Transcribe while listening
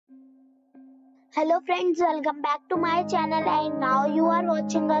Hello friends, welcome back to my channel and now you are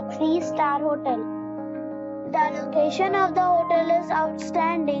watching a 3-star hotel. The location of the hotel is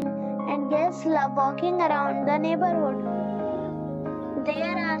outstanding and guests love walking around the neighborhood.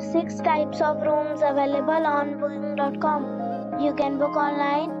 There are 6 types of rooms available on booking.com. You can book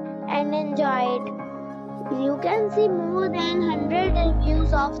online and enjoy it. You can see more than 100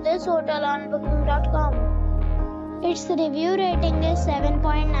 reviews of this hotel on booking.com. Its review rating is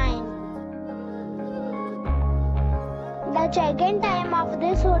 7.9. The check-in time of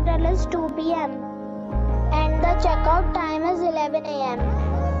this hotel is 2 p.m. and the checkout time is 11 a.m.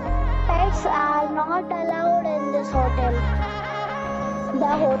 Pets are not allowed in this hotel. The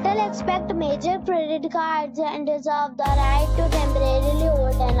hotel accepts major credit cards and reserves the right to temporarily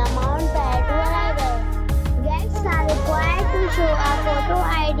hold an amount prior to arrival. Guests are required to show a photo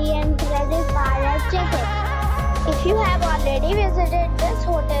ID and credit card at check-in. If you have already visited this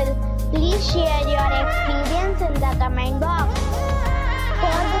hotel, please share your experience in the comment box.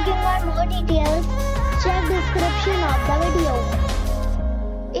 For booking or more details, check description of the video.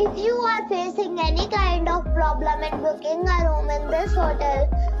 If you are facing any kind of problem in booking a room in this hotel,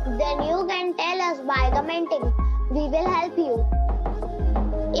 then you can tell us by commenting. We will help you.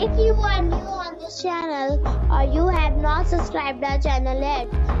 If you are new on this channel or you have not subscribed our channel yet,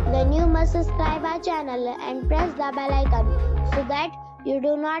 then you must subscribe our channel and press the bell icon so that you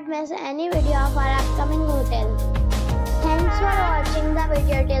do not miss any video of our upcoming hotel. Thanks for watching the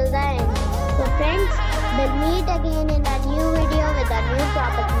video till the end. So friends, we'll meet again in a new video with a new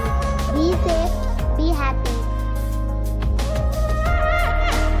property. Be safe, be happy.